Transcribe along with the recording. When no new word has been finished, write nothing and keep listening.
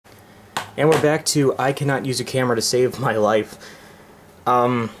And we're back to I cannot use a camera to save my life.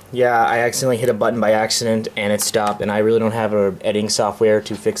 Yeah, I accidentally hit a button by accident and it stopped, and I really don't have a editing software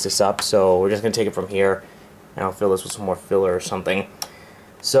to fix this up, so we're just going to take it from here, and I'll fill this with some more filler or something.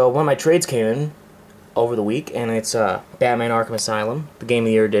 So one of my trades came in over the week, and it's Batman Arkham Asylum, the Game of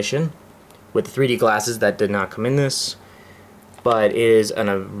the Year edition, with the 3D glasses that did not come in this. But it is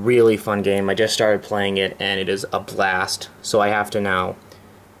a really fun game. I just started playing it, and it is a blast. So I have to now...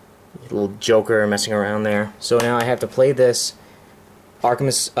 little Joker messing around there. So now I have to play this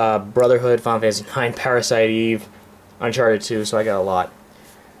Arkham's Brotherhood, Final Fantasy IX, Parasite Eve, Uncharted 2, so I got a lot.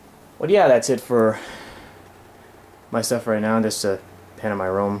 But yeah, that's it for my stuff right now. Just a pen in my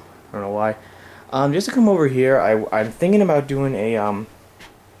room. I don't know why. Just to come over here, I'm thinking about doing a...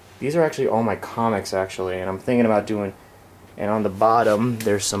 these are actually all my comics, actually, and I'm thinking about doing... and on the bottom,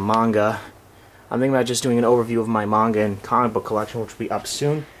 there's some manga. I'm thinking about just doing an overview of my manga and comic book collection, which will be up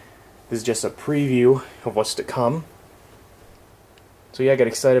soon. This is just a preview of what's to come. So yeah, I get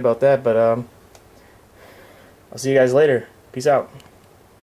excited about that, but I'll see you guys later. Peace out.